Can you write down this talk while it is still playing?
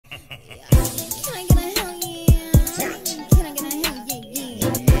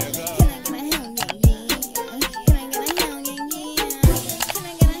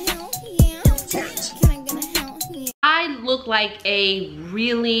like a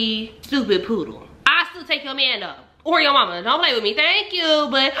really stupid poodle. I still take your man though. Or your mama. Don't play with me. Thank you.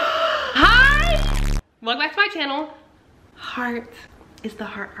 But hi. Welcome back to my channel. Heart is the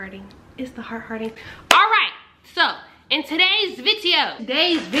heart hearting. It's the heart hearting. Alright. So in today's video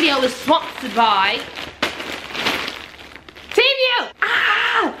is sponsored by Temu.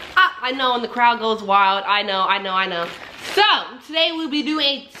 I know, and the crowd goes wild. I know. So today we'll be doing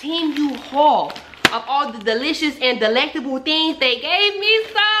a Temu haul of all the delicious and delectable things they gave me.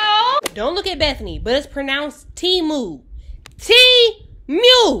 So don't look at Bethany, but it's pronounced Temu.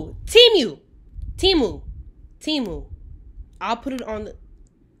 Temu. I'll put it on the.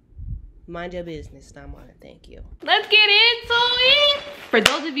 Mind your business, not mine. Thank you. Let's get into it. For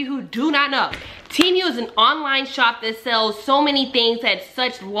those of you who do not know, Temu is an online shop that sells so many things at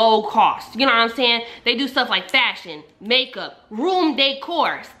such low cost. You know what I'm saying? They do stuff like fashion, makeup, room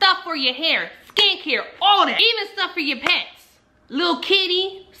decor, stuff for your hair, skincare, all that. Even stuff for your pets. Little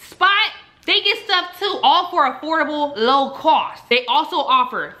kitty, spot. They get stuff too, all for affordable, low cost. They also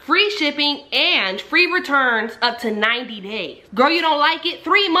offer free shipping and free returns up to 90 days. Girl, you don't like it?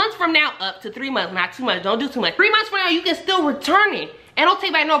 3 months from now, up to 3 months, not too much, don't do too much. 3 months from now, you can still return it and it'll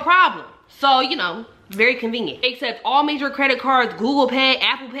take back no problem. So, you know, very convenient. Accepts all major credit cards, Google Pay,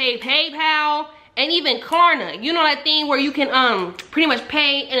 Apple Pay, PayPal, and even Klarna. You know that thing where you can pretty much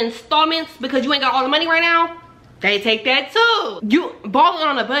pay in installments because you ain't got all the money right now? They take that too. You balling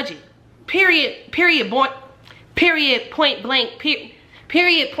on a budget. Period, point blank,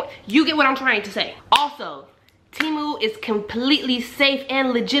 you get what I'm trying to say. Also, Temu is completely safe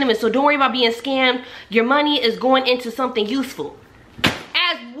and legitimate, so don't worry about being scammed. Your money is going into something useful,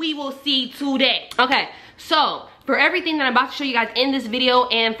 as we will see today. Okay, so for everything that I'm about to show you guys in this video,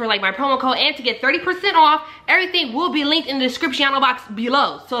 and for like my promo code, and to get 30% off, everything will be linked in the description box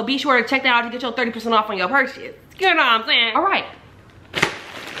below. So be sure to check that out to get your 30% off on your purchase. You know what I'm saying? All right.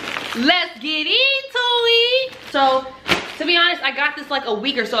 Let's get into it. So, to be honest, I got this like a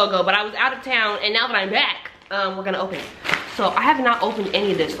week or so ago, but I was out of town, and now that I'm back, we're gonna open it. So, I have not opened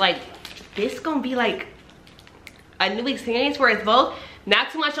any of this. Like, this gonna be like a new experience where it's both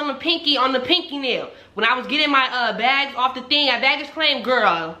not too much on the pinky nail. When I was getting my bags off the thing at baggage claim,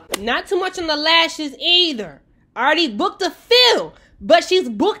 girl, not too much on the lashes either. I already booked a fill, but she's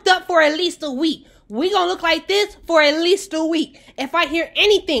booked up for at least a week. We gonna look like this for at least a week. If I hear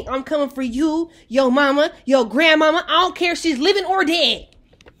anything, I'm coming for you, your mama, your grandmama. I don't care if she's living or dead.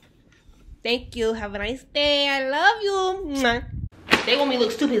 Thank you. Have a nice day. I love you. Mwah. They want me to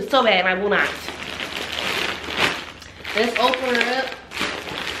look stupid so bad, and I will not. Let's open her up.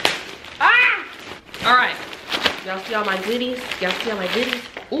 Ah! All right. Y'all see all my goodies? Y'all see all my goodies?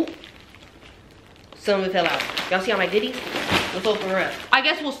 Ooh. Some of it fell out. Y'all see all my goodies? Let's open her up. I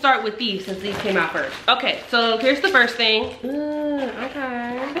guess we'll start with these since these came out first. Okay, so here's the first thing.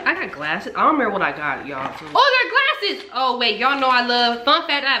 Okay. I got glasses. I don't remember what I got, y'all. Oh, they're glasses! Oh, wait, y'all know I love, fun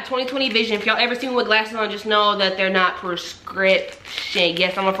fact, I have 20/20 vision. If y'all ever seen me with glasses on, just know that they're not prescription.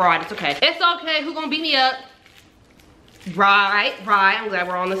 Yes, I'm a fraud, it's okay. It's okay, who gonna beat me up? Right, I'm glad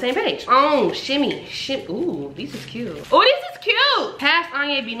we're on the same page. Oh, shimmy. Ooh, this is cute. Oh, this is cute! Past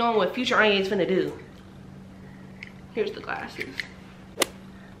Anye be knowing what future Anye is finna do. Here's the glasses.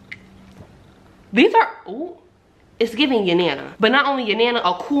 These are, ooh, it's giving your nana. But not only your nana,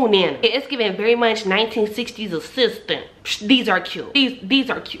 a cool nana. It's giving very much 1960s assistant. These are cute. These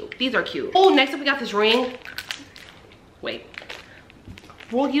are cute. These are cute. Oh, next up we got this ring. Wait.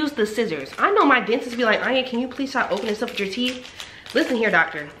 We'll use the scissors. I know my dentist be like, Anya, can you please stop opening stuff with your teeth? Listen here,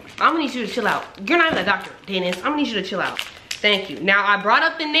 doctor. I'm gonna need you to chill out. You're not even a doctor, dentist. I'm gonna need you to chill out. Thank you. Now, I brought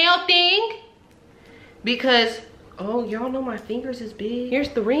up the nail thing because, oh, y'all know my fingers is big. Here's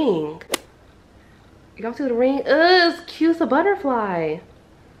the ring. Y'all see the ring? It's cute, it's a butterfly.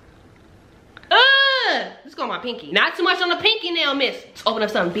 Let's go on my pinky. Not too much on the pinky nail, miss. Let's open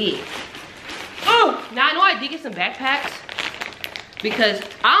up something big. Oh, now I know I did get some backpacks because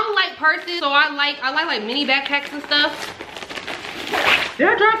I don't like purses, so I like mini backpacks and stuff. Did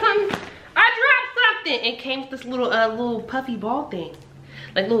I drop something? I dropped something. It came with this little puffy ball thing.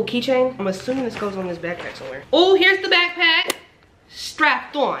 Like little keychain. I'm assuming this goes on this backpack somewhere. Oh, here's the backpack.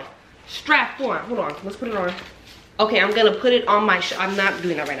 Strapped on. Strapped on. Hold on. Let's put it on. Okay, I'm gonna put it on my I'm not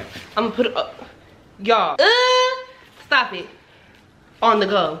doing that right now. I'm gonna put it up. Y'all. Stop it. On the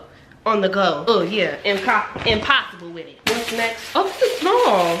go. On the go. Oh, yeah. Impossible with it. What's next? Oh, this is small.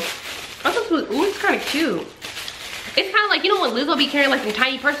 I thought this was, ooh, it's kind of cute. It's kind of like, you know when Lizzo be carrying like some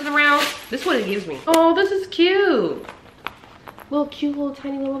tiny purses around? This is what it gives me. Oh, this is cute. Little cute little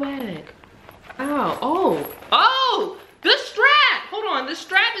tiny little bag. Ow. Oh, the strap. Hold on, the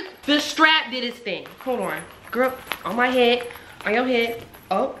strap did its thing. Hold on. Girl, on my head, on your head.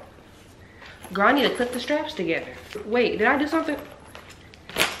 Oh. Girl, I need to clip the straps together. Wait, did I do something?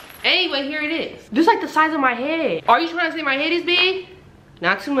 Anyway, here it is. This is like the size of my head. Are you trying to say my head is big?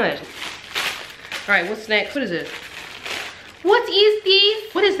 Not too much. All right, what's next? What is this? What is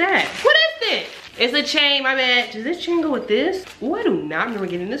this? What is that? What is this? It's a chain, my bad. Does this chain go with this? Oh, I do not remember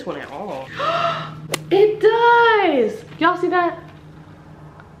getting this one at all. It does. Y'all see that?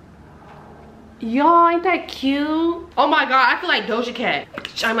 Y'all, ain't that cute? Oh my God, I feel like Doja Cat.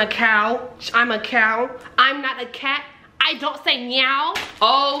 I'm a cow. I'm a cow. I'm not a cat. I don't say meow.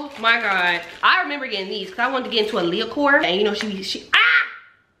 Oh my God. I remember getting these because I wanted to get into a Leocore. And you know, she ah!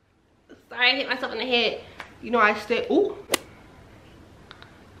 Sorry, I hit myself in the head. You know, I stay, ooh.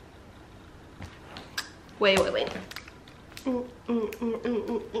 Wait.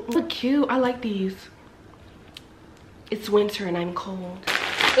 Look cute, I like these. It's winter and I'm cold.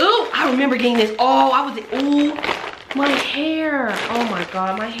 Ooh, I remember getting this. Oh, I was, ooh, my hair. Oh my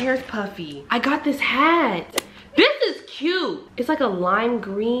God, my hair's puffy. I got this hat. This is cute. It's like a lime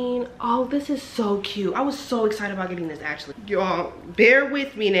green. Oh, this is so cute. I was so excited about getting this actually. Y'all, bear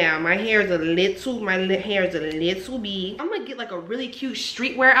with me now. My hair is a little big. I'm gonna get like a really cute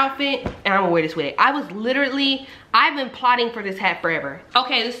streetwear outfit and I'm gonna wear this with it. I've been plotting for this hat forever.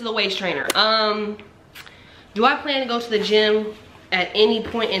 Okay, this is a waist trainer. Do I plan to go to the gym at any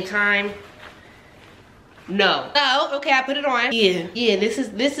point in time? No. Oh, okay, I put it on. Yeah, this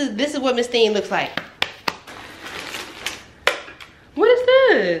is what Miss Thing looks like. What is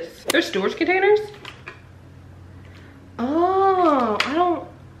this? They're storage containers? Oh, I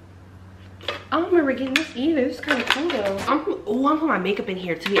don't remember getting this either. This is kind of cool though. I'm putting my makeup in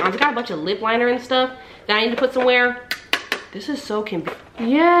here to be honest. I got a bunch of lip liner and stuff that I need to put somewhere. This is so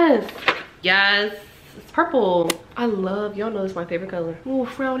convenient. Yes. It's purple. I love, y'all know it's my favorite color. Ooh,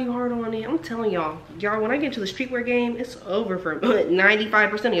 frowny heart on it. I'm telling y'all, when I get into the streetwear game, it's over for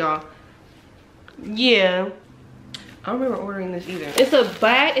 95% of y'all. Yeah. I don't remember ordering this either. It's a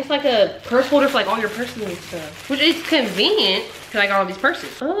bag, it's like a purse holder for like all your purses and stuff. Which is convenient, because I got all these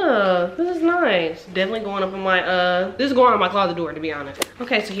purses. Oh, this is nice. Definitely going up in my, this is going on my closet door to be honest.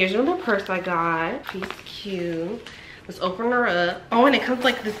 Okay, so here's another purse I got. She's cute. Let's open her up. Oh, and it comes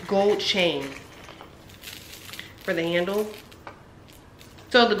like this gold chain for the handle.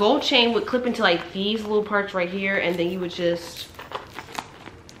 So the gold chain would clip into like these little parts right here, and then you would just,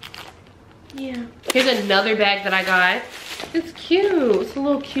 yeah. Here's another bag that I got. It's cute. It's a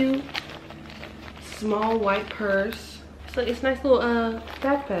little cute small white purse. It's a nice little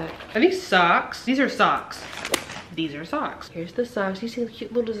backpack. Are these socks? These are socks. These are socks. Here's the socks. You see the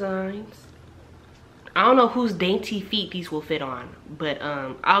cute little designs. I don't know whose dainty feet these will fit on, but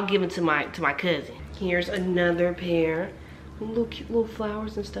I'll give it to my cousin. Here's another pair. Little cute little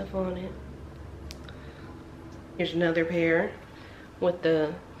flowers and stuff on it. Here's another pair with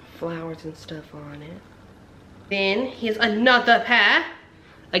the flowers and stuff on it. Then here's another pair,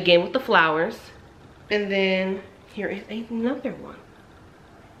 again with the flowers. And then here is another one.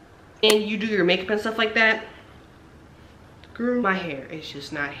 And you do your makeup and stuff like that. Girl, my hair is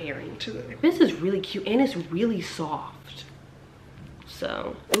just not hairing to it. This is really cute and it's really soft.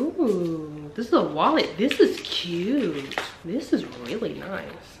 So, ooh, this is a wallet. This is cute. This is really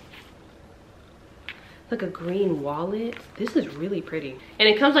nice. Like a green wallet. This is really pretty. And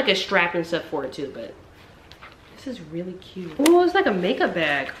it comes like a strap and stuff for it too, but this is really cute. Oh, it's like a makeup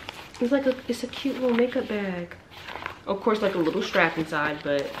bag. It's a cute little makeup bag. Of course, like a little strap inside,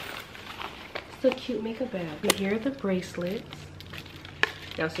 but it's a cute makeup bag. And here are the bracelets.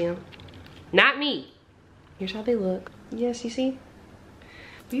 Y'all see them? Not me. Here's how they look. Yes, you see?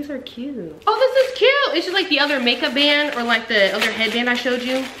 These are cute. Oh, this is cute. It's just like the other makeup band or like the other headband I showed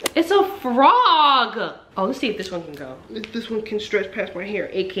you. It's a frog. Oh, let's see if this one can go. If this one can stretch past my hair.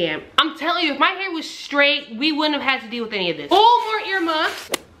 It can. I'm telling you, if my hair was straight, we wouldn't have had to deal with any of this. Oh, more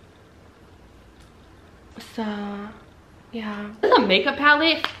earmuffs. So, yeah. It's a makeup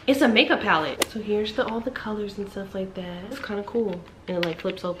palette. It's a makeup palette. So here's all the colors and stuff like that. It's kind of cool. And it like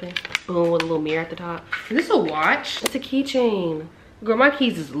flips open. Boom, with a little mirror at the top. Is this a watch? It's a keychain. Girl, my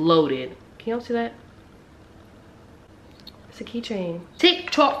keys is loaded. Can y'all see that? It's a keychain.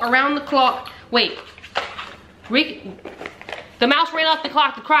 Tick-tock around the clock. Wait. The mouse ran off the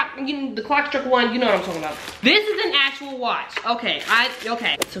clock. The clock struck one. You know what I'm talking about. This is an actual watch. Okay,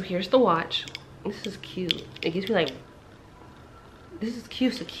 okay. So here's the watch. This is cute. It gives me like, this is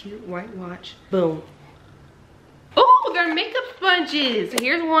cute. It's a cute white watch. Boom. Oh, they're makeup sponges.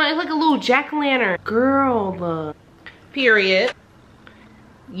 Here's one. It's like a little jack-o'-lantern. Girl, look. Period.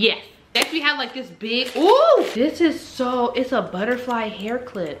 Yes. Next we have like this big, ooh, this is so, it's a butterfly hair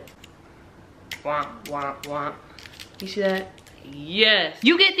clip. Womp, womp, womp. You see that? Yes.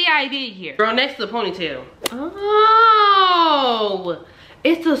 You get the idea here. Girl, next to the ponytail. Oh,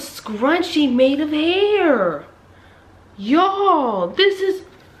 it's a scrunchie made of hair. Y'all, this is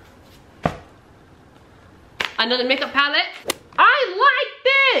another makeup palette. I like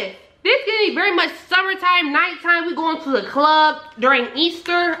this. This can be very much summertime, nighttime. We going to the club during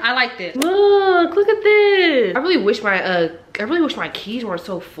Easter. I like this. Look at this. I really wish my keys weren't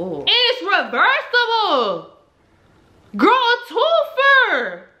so full. And it's reversible. Girl, a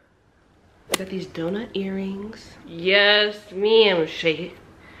twofer. Got these donut earrings. Yes, ma'am. Shake it.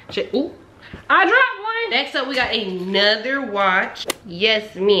 Shake. Ooh, I dropped one. Next up, we got another watch.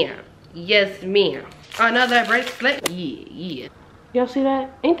 Yes, ma'am. Yes, ma'am. Another bracelet. Yeah. Y'all see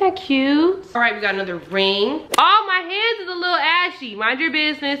that? Ain't that cute? All right, we got another ring. Oh, my hands is a little ashy. Mind your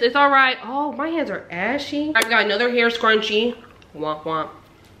business. It's all right. Oh, my hands are ashy. All right, we got another hair scrunchie. Womp, womp.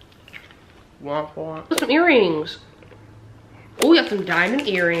 Womp, womp. Some earrings. Oh, we got some diamond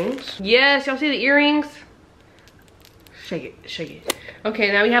earrings. Yes, y'all see the earrings? Shake it, shake it.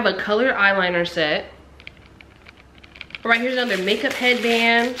 Okay, now we have a colored eyeliner set. All right, here's another makeup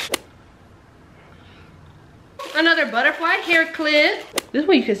headband. Another butterfly hair clip. This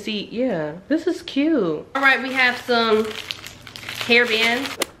one you can see, yeah, this is cute. All right, we have some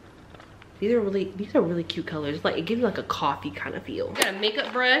hairbands. These are really cute colors. Like, it gives you like a coffee kind of feel. Got a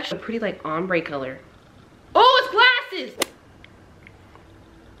makeup brush, a pretty like ombre color. Oh, it's glasses.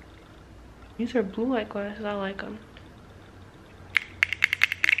 These are blue light glasses, I like them.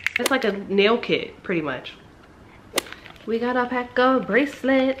 It's like a nail kit, pretty much. We got a pack of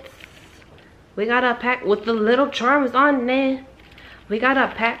bracelets. We got a pack with the little charms on there. We got a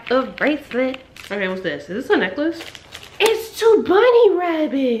pack of bracelets. Okay, what's this? Is this a necklace? It's 2 bunny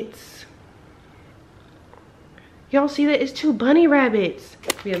rabbits. Y'all see that? It's 2 bunny rabbits.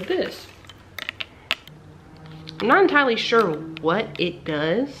 We have this. I'm not entirely sure what it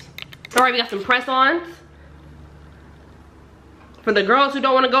does. All right, we got some press-ons. For the girls who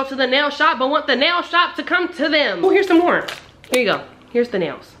don't want to go to the nail shop but want the nail shop to come to them. Oh, here's some more. Here you go. Here's the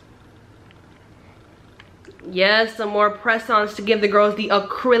nails. Yes, some more press-ons to give the girls the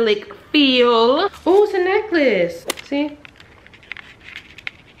acrylic feel. Oh, it's a necklace. See?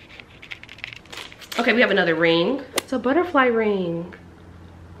 Okay, we have another ring. It's a butterfly ring.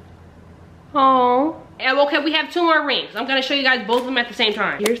 Oh. And okay, we have 2 more rings. I'm gonna show you guys both of them at the same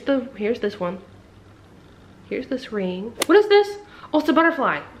time. Here's this one. Here's this ring. What is this? Oh, it's a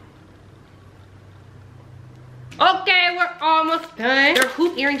butterfly. Okay, we're almost done. There are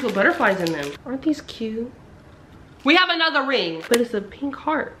hoop earrings with butterflies in them. Aren't these cute? We have another ring, but it's a pink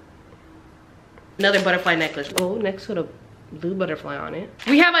heart. Another butterfly necklace. Oh, next to the blue butterfly on it.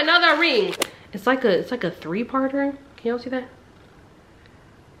 We have another ring. It's like a 3-parter. Can y'all see that?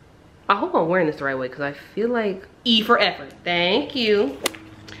 I hope I'm wearing this the right way because I feel like E for effort. Thank you.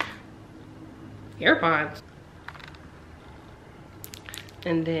 AirPods.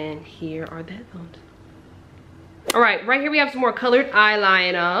 And then here are the headphones. All right, right here we have some more colored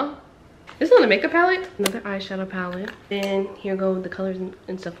eyeliner. This is another makeup palette, another eyeshadow palette. Then here go the colors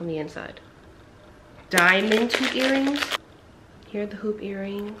and stuff on the inside. Diamond hoop earrings. Here are the hoop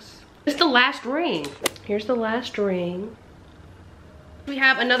earrings. It's the last ring. Here's the last ring. We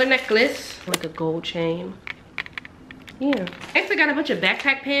have another necklace, like a gold chain. Yeah. Next, I got a bunch of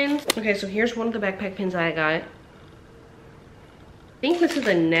backpack pins. Okay, so here's one of the backpack pins I got. I think this is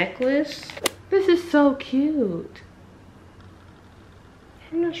a necklace. This is so cute.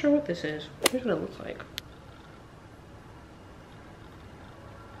 I'm not sure what this is. Here's what it looks like.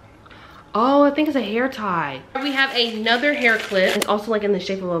 Oh, I think it's a hair tie. We have another hair clip. It's also like in the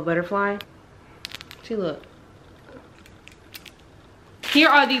shape of a butterfly. See, look. Here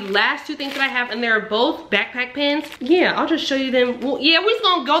are the last 2 things that I have, and they're both backpack pins. Yeah, I'll just show you them. Well, yeah, we're just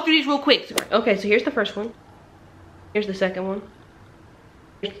gonna go through these real quick. Okay, so here's the first one. Here's the second one.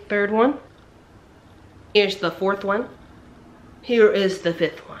 Here's the third one. Here's the 4th one. Here is the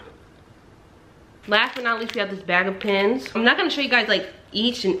 5th one. Last but not least, we have this bag of pins. I'm not gonna show you guys like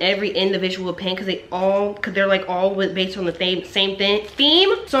each and every individual pin because they're like all based on the same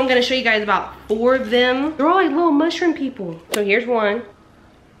theme. So I'm gonna show you guys about 4 of them. They're all like little mushroom people. So here's one.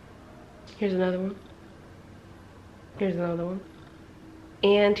 Here's another one. Here's another one.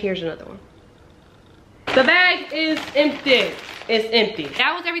 And here's another one. The bag is empty. it's empty.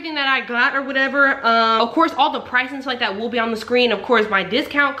 That was everything that I got or whatever. Of course, all the prices and stuff like that will be on the screen. Of course, my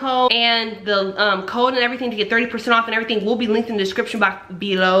discount code and the code and everything to get 30% off and everything will be linked in the description box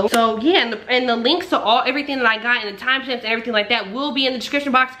below. So yeah, and the links to everything that I got and the timestamps and everything like that will be in the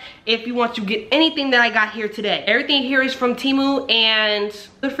description box if you want to get anything that I got here today. Everything here is from Temu, and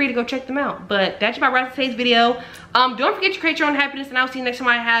feel free to go check them out. But that's about right for today's video. Don't forget to create your own happiness, and I'll see you next time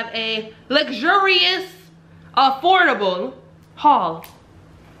I have a luxurious, affordable haul.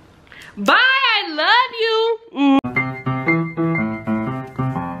 Bye, I love you.